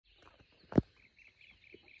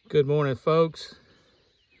Good morning, folks.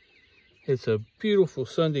 It's a beautiful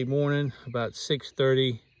Sunday morning, about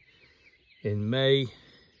 6:30 in May.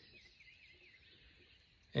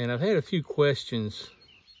 And I've had a few questions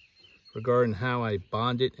regarding how I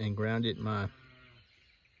bonded and grounded my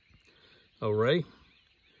array.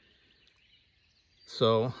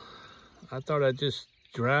 So I thought I'd just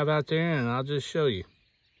drive out there and I'll just show you.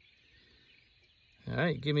 All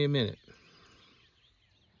right, give me a minute.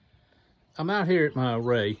 I'm out here at my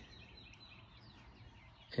array,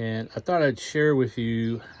 and I thought I'd share with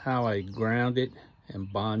you how I grounded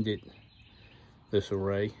and bonded this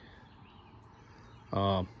array.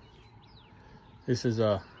 This is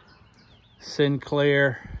a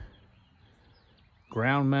Sinclair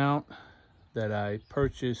ground mount that I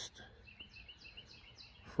purchased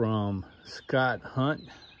from Scott Hunt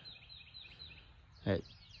at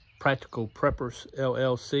Practical Preppers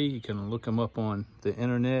LLC. You can look him up on the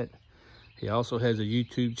internet. He also has a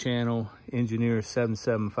YouTube channel, Engineer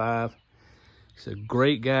 775. He's a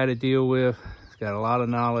great guy to deal with. He's got a lot of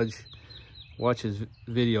knowledge. Watch his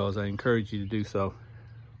videos. I encourage you to do so.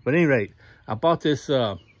 But at any rate, I bought this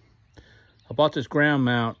ground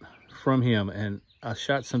mount from him, and I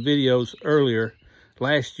shot some videos earlier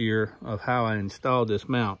last year of how I installed this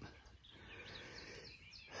mount.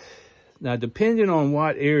 Now, depending on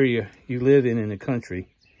what area you live in the country,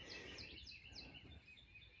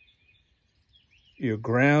 your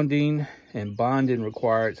grounding and bonding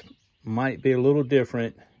requirements might be a little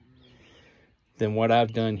different than what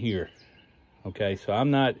I've done here. Okay, so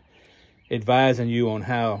I'm not advising you on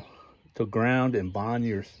how to ground and bond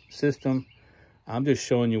your system. I'm just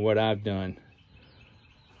showing you what I've done.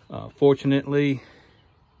 Fortunately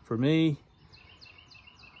for me,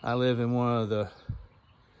 I live in one of the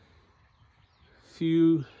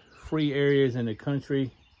few free areas in the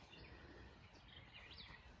country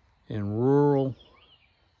in rural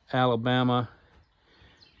Alabama,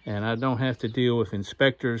 and I don't have to deal with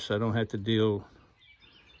inspectors. I don't have to deal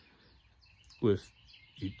with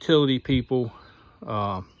utility people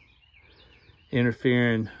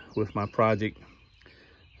interfering with my project.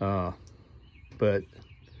 But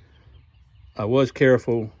I was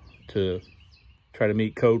careful to try to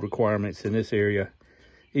meet code requirements in this area,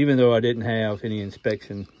 even though I didn't have any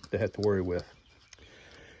inspection to have to worry with.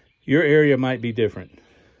 Your area might be different.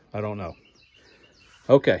 I don't know.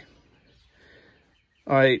 Okay.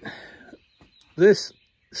 All right.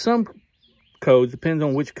 Some codes, depends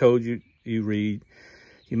on which code you read,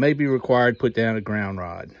 you may be required to put down a ground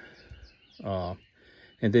rod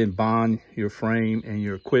and then bond your frame and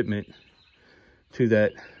your equipment to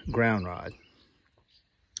that ground rod.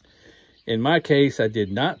 In my case, I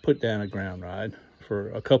did not put down a ground rod for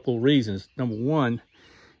a couple reasons. Number one,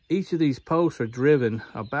 each of these posts are driven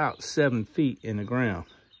about 7 feet in the ground.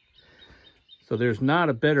 So there's not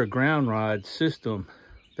a better ground rod system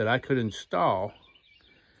that I could install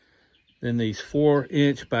than these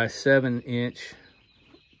 4-inch by 7-inch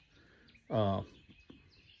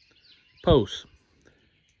posts.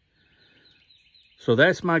 So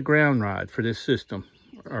that's my ground rod for this system,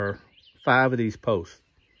 or 5 of these posts.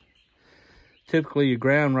 Typically your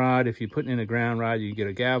ground rod, if you put in a ground rod, you get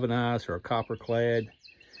a galvanized or a copper clad,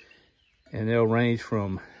 and they'll range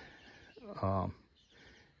from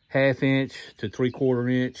 1/2 inch to 3/4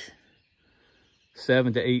 inch,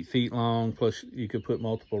 7 to 8 feet long, plus you could put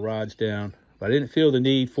multiple rods down. If I didn't feel the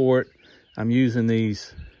need for it, I'm using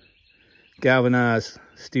these galvanized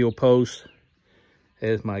steel posts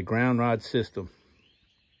as my ground rod system.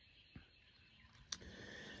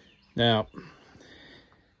 Now,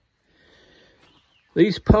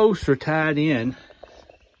 these posts are tied in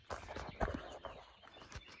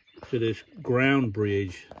to this ground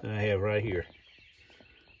bridge that I have right here.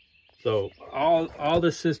 So all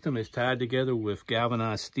the system is tied together with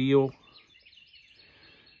galvanized steel.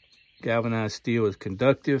 Galvanized steel is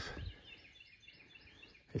conductive.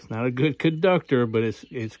 It's not a good conductor, but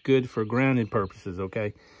it's good for grounding purposes,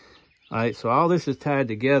 okay? All right, so all this is tied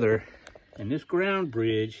together, and this ground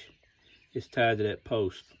bridge is tied to that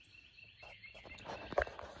post.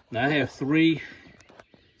 Now I have 3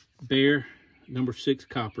 bare number 6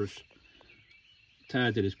 coppers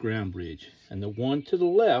tied to this ground bridge. And the one to the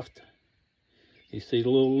left, you see the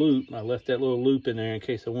little loop. I left that little loop in there in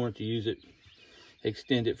case I wanted to use it,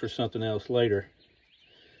 extend it for something else later.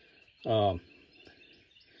 The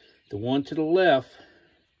one to the left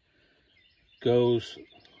goes,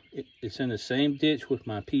 it's in the same ditch with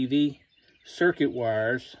my PV circuit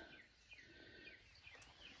wires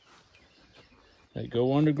that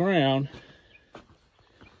go underground.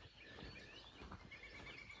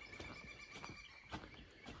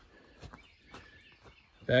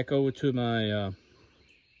 Back over to my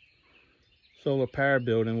solar power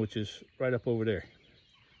building, which is right up over there.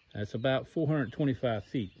 That's about 425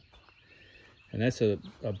 feet. And that's a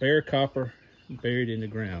bare copper buried in the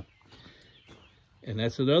ground. And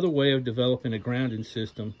that's another way of developing a grounding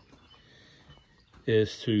system,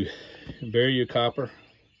 is to bury your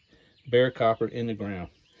bare copper in the ground.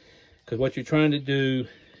 Because what you're trying to do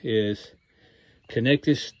is connect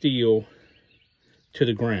this steel to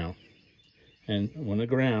the ground. And when the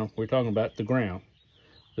ground, we're talking about the ground,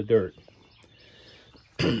 the dirt.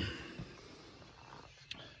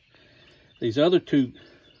 These other two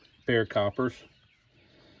bare coppers,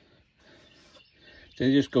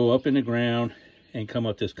 they just go up in the ground and come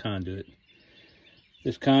up this conduit.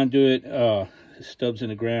 This conduit stubs in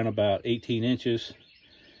the ground about 18 inches.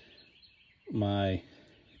 My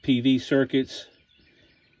PV circuits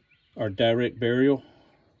are direct burial,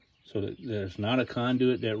 so that there's not a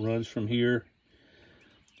conduit that runs from here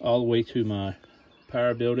all the way to my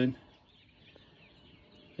power building.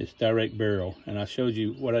 It's direct burial, and I showed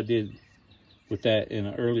you what I did with that in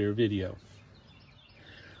an earlier video.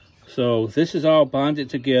 So this is all bonded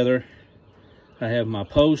together. I have my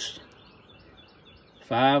posts,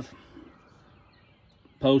 5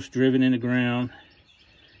 posts driven in the ground.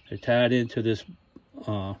 They're tied into this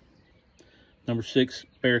number 6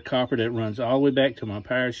 bare copper that runs all the way back to my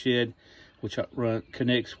power shed, which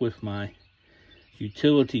connects with my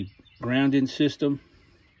utility grounding system.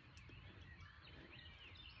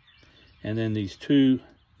 And then these 2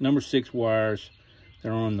 number 6 wires that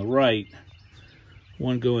are on the right,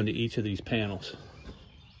 one going to each of these panels,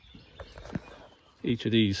 each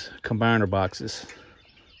of these combiner boxes.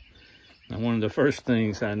 Now, one of the first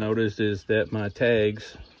things I noticed is that my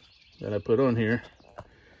tags that I put on here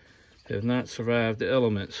have not survived the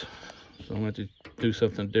elements, so I'm going to have to do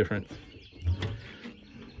something different.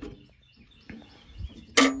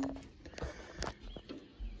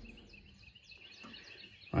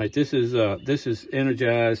 All right, this is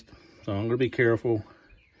energized, so I'm going to be careful.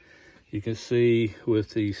 You can see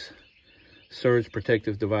with these surge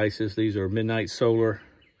protective devices, these are Midnight Solar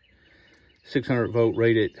 600 volt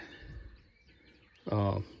rated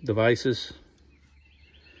devices,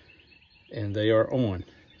 and they are on.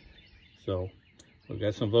 So we've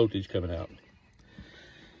got some voltage coming out.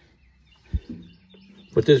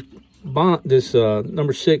 But this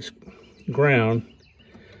number 6 ground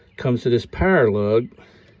comes to this power lug,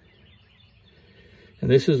 and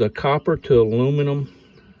this is a copper to aluminum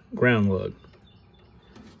ground lug.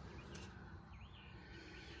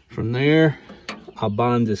 From there, I'll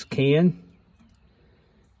bond this can,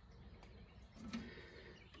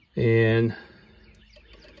 and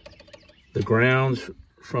the grounds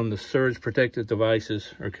from the surge protective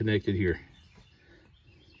devices are connected here.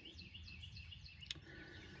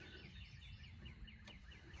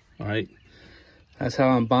 All right, that's how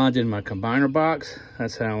I'm bonding my combiner box.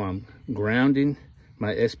 That's how I'm grounding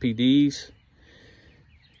my SPDs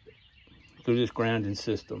through this grounding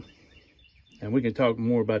system. And we can talk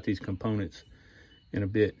more about these components in a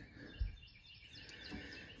bit.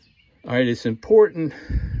 All right, it's important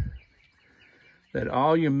that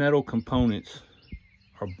all your metal components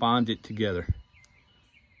are bonded together.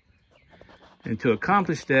 And to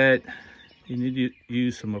accomplish that, you need to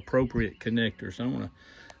use some appropriate connectors. I want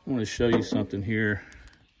to show you something here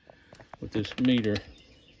with this meter.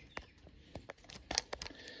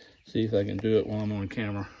 See if I can do it while I'm on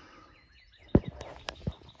camera.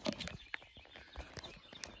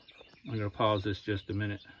 I'm going to pause this just a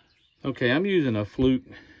minute. Okay, I'm using a Fluke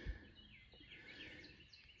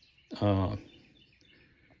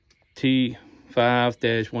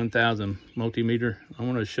T5-1000 multimeter. I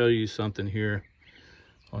want to show you something here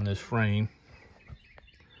on this frame.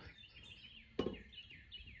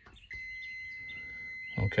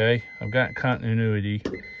 Okay, I've got continuity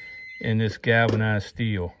in this galvanized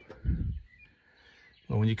steel.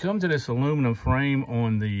 But when you come to this aluminum frame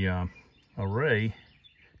on the array,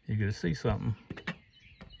 you're going to see something.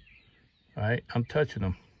 All right, I'm touching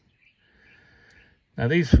them. Now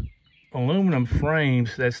these aluminum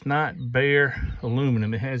frames, that's not bare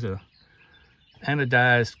aluminum. It has a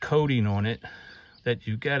anodized coating on it that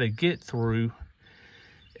you've got to get through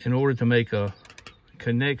in order to make a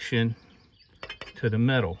connection to the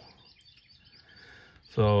metal.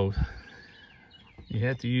 So you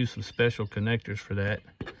have to use some special connectors for that.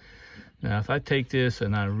 Now if I take this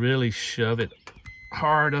and I really shove it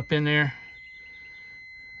hard up in there,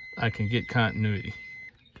 I can get continuity.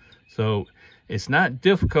 So it's not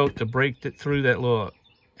difficult to break through that little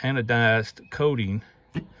anodized coating,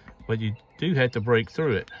 but you do have to break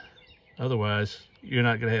through it. Otherwise, you're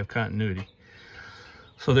not going to have continuity.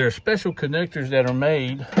 So there are special connectors that are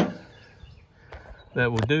made that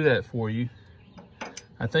will do that for you.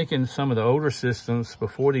 I think in some of the older systems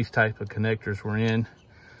before these type of connectors were in,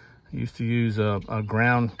 I used to use a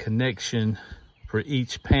ground connection for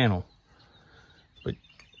each panel.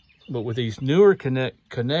 But with these newer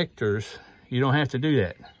connectors, you don't have to do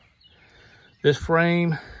that. This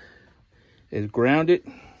frame is grounded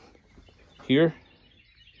here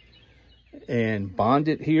and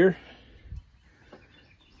bonded here.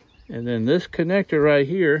 And then this connector right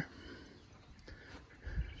here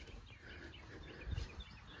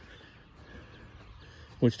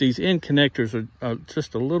which these end connectors are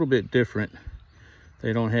just a little bit different.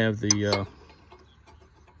 They don't have the,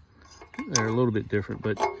 they're a little bit different.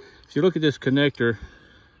 But if you look at this connector,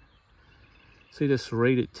 see the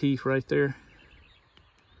serrated teeth right there?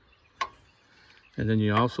 And then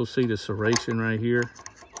you also see the serration right here.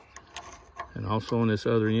 And also on this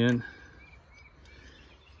other end.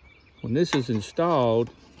 When this is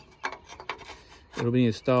installed, it'll be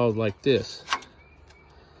installed like this.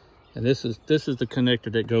 And this is the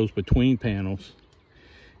connector that goes between panels.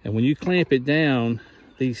 And when you clamp it down,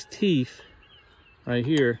 these teeth right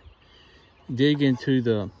here dig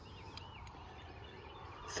into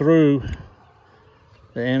through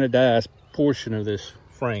the anodized portion of this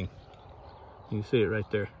frame. You can see it right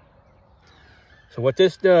there. So what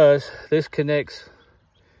this does, this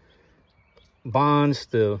bonds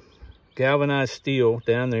the galvanized steel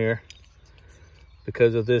down there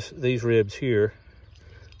because of these ribs here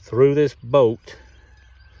through this bolt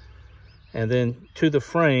and then to the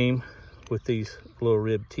frame with these little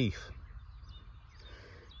rib teeth.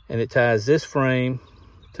 And it ties this frame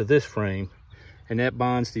to this frame, and that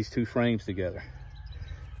bonds these two frames together.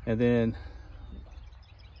 And then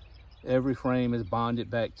every frame is bonded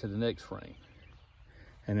back to the next frame.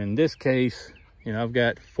 And in this case, you know, I've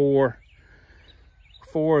got four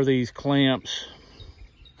of these clamps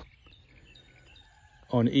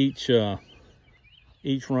on each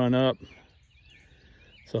run up.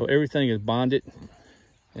 So everything is bonded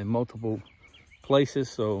in multiple places.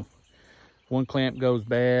 So one clamp goes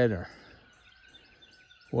bad or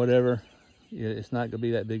whatever, it's not gonna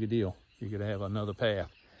be that big a deal. You're gonna have another path.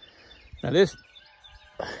 Now this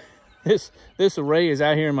array is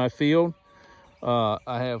out here in my field. I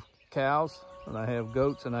have cows and I have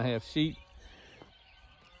goats and I have sheep,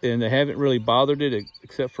 and they haven't really bothered it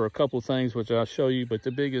except for a couple things which I'll show you. But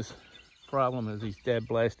the biggest problem is these dead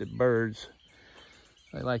blasted birds.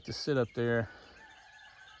 They like to sit up there,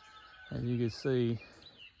 and you can see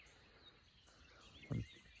when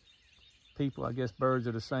people, I guess birds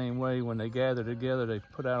are the same way, when they gather together they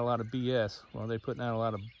put out a lot of BS. Well, they're putting out a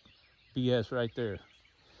lot of BS right there.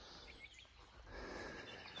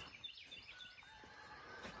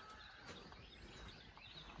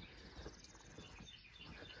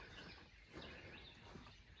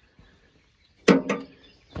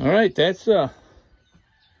 All right, that's how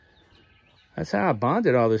I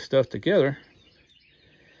bonded all this stuff together.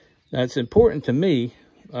 Now, it's important to me,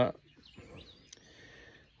 when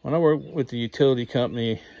I worked with the utility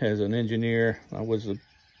company as an engineer, I was the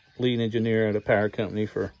lead engineer at a power company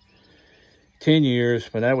for 10 years,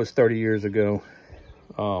 but that was 30 years ago.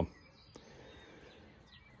 Our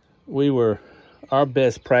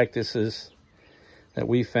best practices that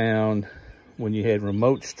we found when you had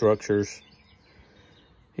remote structures,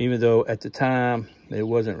 even though at the time it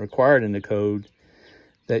wasn't required in the code,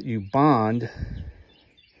 that you bond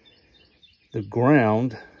the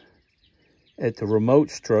ground at the remote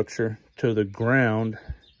structure to the ground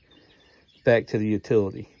back to the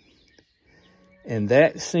utility. And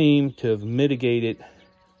that seemed to have mitigated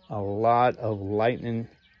a lot of lightning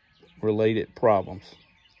related problems.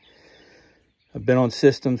 I've been on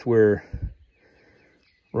systems where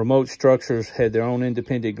remote structures had their own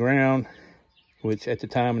independent ground, which at the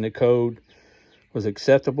time in the code was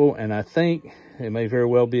acceptable, and I think it may very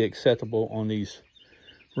well be acceptable on these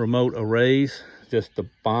remote arrays, just to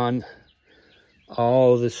bond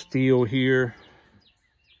all the steel here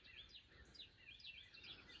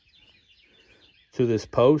to this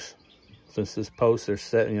post. Since this post, they're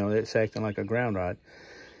set, you know, it's acting like a ground rod.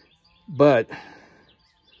 But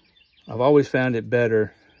I've always found it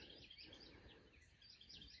better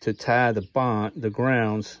to tie the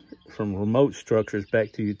grounds from remote structures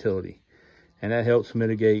back to utility, and that helps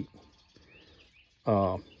mitigate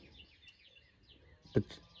but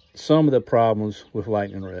some of the problems with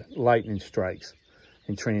lightning strikes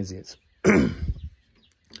and transients.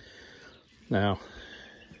 Now,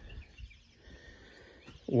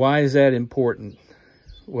 why is that important?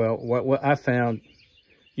 Well, what I found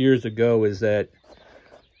years ago is that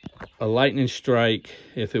a lightning strike,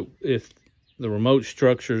 if the remote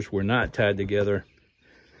structures were not tied together,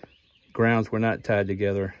 grounds were not tied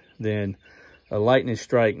together, then a lightning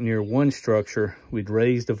strike near one structure would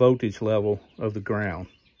raise the voltage level of the ground.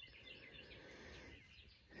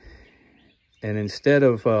 And instead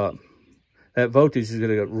of that voltage is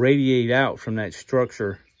going to radiate out from that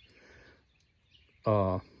structure.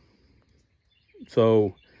 So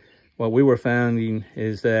what we were finding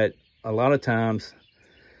is that a lot of times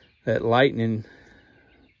that lightning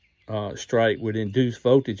strike would induce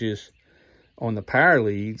voltages on the power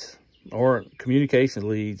leads or communication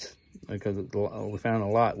leads, because we found a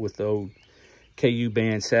lot with the old KU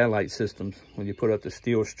band satellite systems. When you put up the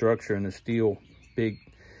steel structure and the steel big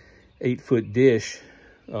 8-foot dish,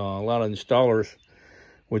 a lot of installers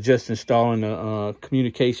were just installing the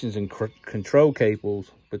communications and control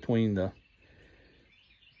cables between the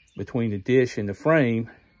dish and the frame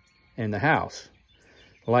and the house.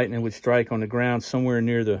 Lightning would strike on the ground somewhere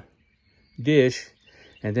near the dish,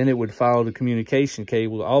 and then it would follow the communication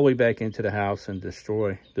cable all the way back into the house and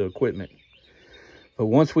destroy the equipment. But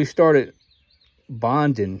once we started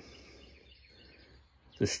bonding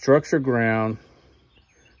the structure ground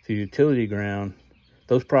to utility ground,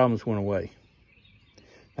 those problems went away.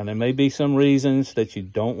 Now, there may be some reasons that you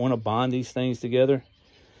don't want to bond these things together.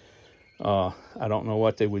 I don't know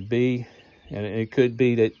what they would be. And it could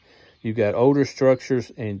be that you've got older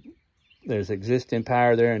structures and there's existing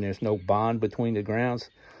power there and there's no bond between the grounds.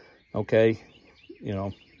 Okay, you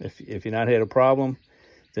know, if you're not had a problem,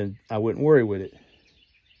 then I wouldn't worry with it.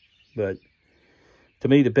 But to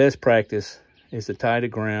me, the best practice is to tie the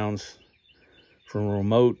grounds from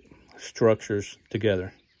remote structures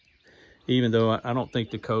together. Even though I don't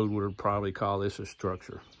think the code would probably call this a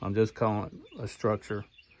structure. I'm just calling it a structure.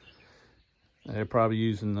 They're probably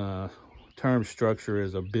using the term structure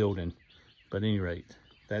as a building. But at any rate,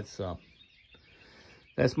 that's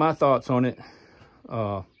my thoughts on it,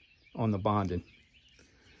 on the bonding.